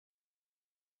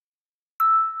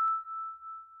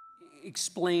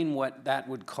explain what that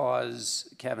would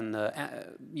cause, Kevin, the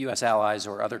U.S. allies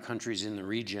or other countries in the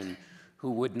region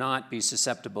who would not be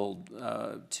susceptible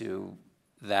to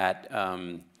that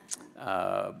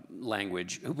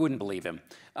language, who wouldn't believe him,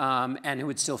 and who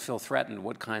would still feel threatened.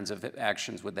 What kinds of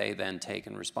actions would they then take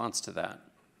in response to that?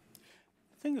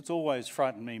 The thing that's always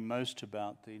frightened me most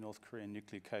about the North Korean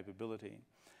nuclear capability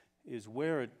is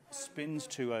where it spins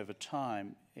to over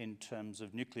time in terms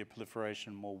of nuclear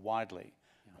proliferation more widely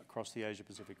across the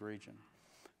Asia-Pacific region,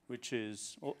 which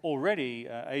is already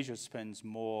Asia spends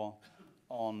more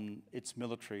on its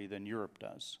military than Europe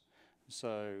does.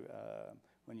 So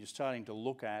when you're starting to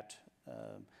look at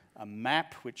a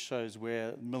map which shows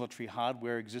where military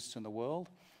hardware exists in the world,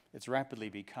 it's rapidly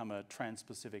become a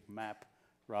trans-Pacific map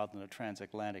rather than a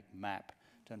transatlantic map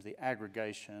in terms of the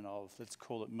aggregation of, let's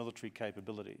call it, military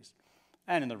capabilities.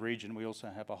 And in the region, we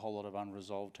also have a whole lot of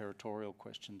unresolved territorial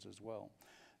questions as well.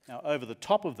 Now, over the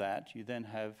top of that, you then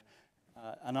have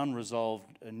an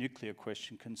unresolved nuclear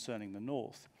question concerning the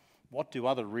North. What do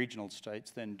other regional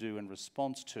states then do in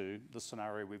response to the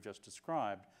scenario we've just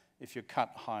described if you're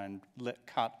cut and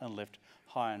left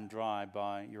high and dry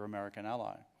by your American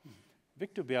ally?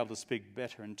 Victor will be able to speak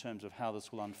better in terms of how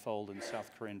this will unfold in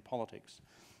South Korean politics.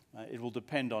 It will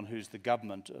depend on who's the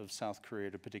government of South Korea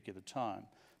at a particular time.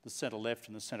 The centre-left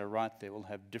and the centre-right there will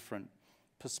have different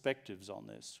perspectives on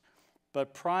this.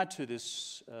 But prior to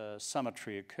this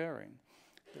summitry occurring,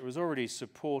 there was already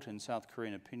support in South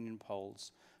Korean opinion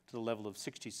polls to the level of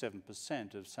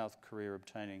 67% of South Korea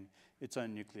obtaining its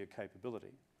own nuclear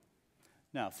capability.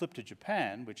 Now, flip to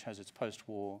Japan, which has its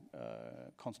post-war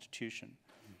constitution,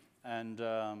 and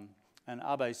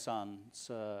Abe-san's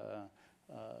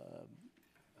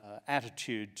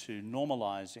attitude to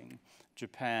normalizing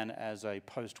Japan as a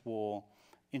post-war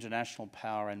international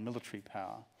power and military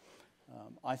power.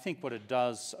 I think what it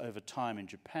does over time in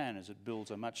Japan is it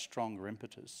builds a much stronger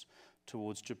impetus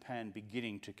towards Japan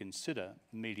beginning to consider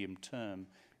medium-term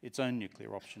its own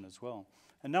nuclear option as well.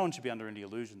 And no one should be under any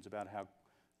illusions about how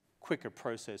quick a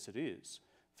process it is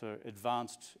for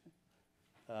advanced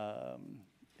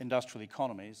industrial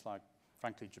economies like,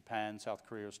 frankly, Japan, South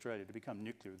Korea, Australia, to become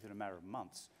nuclear within a matter of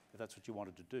months, if that's what you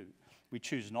wanted to do. We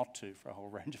choose not to for a whole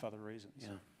range of other reasons.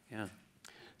 Yeah.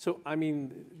 So, I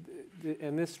mean,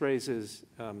 and this raises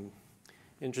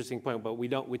interesting point, but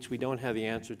which we don't have the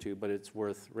answer to, but it's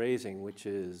worth raising, which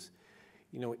is,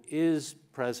 is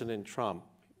President Trump,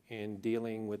 in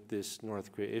dealing with this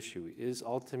North Korea issue, is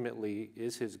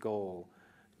his goal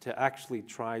to actually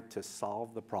try to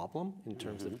solve the problem in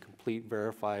terms of complete,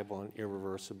 verifiable, and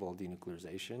irreversible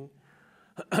denuclearization?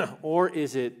 Or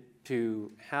is it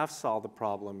to have solved the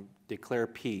problem, declare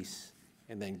peace,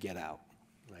 and then get out,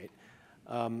 right?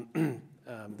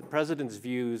 The president's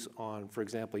views on, for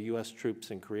example, U.S.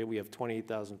 troops in Korea, we have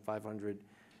 28,500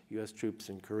 U.S. troops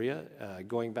in Korea,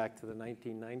 going back to the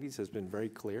 1990s, has been very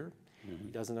clear. He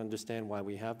doesn't understand why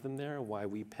we have them there, why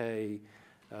we pay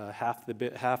half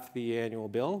the annual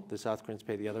bill. The South Koreans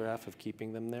pay the other half of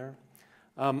keeping them there.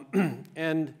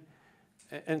 And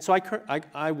so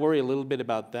I worry a little bit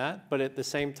about that, but at the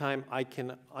same time, I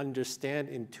can understand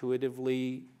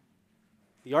intuitively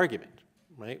the argument,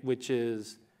 right? Which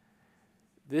is,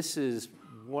 this is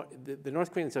what the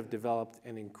North Koreans have developed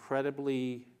an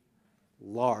incredibly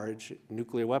large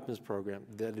nuclear weapons program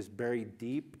that is buried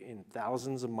deep in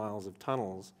thousands of miles of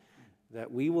tunnels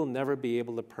that we will never be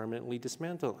able to permanently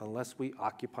dismantle unless we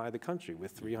occupy the country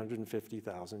with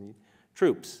 350,000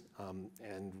 troops,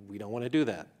 and we don't want to do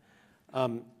that.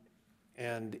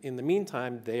 And in the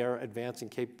meantime, they are advancing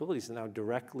capabilities that now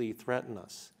directly threaten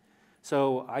us.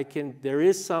 So there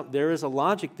is a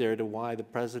logic there to why the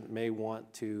president may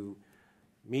want to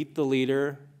meet the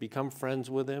leader, become friends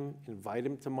with him, invite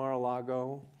him to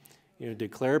Mar-a-Lago,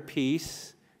 declare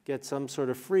peace, get some sort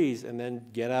of freeze, and then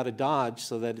get out of Dodge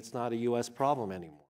so that it's not a U.S. problem anymore.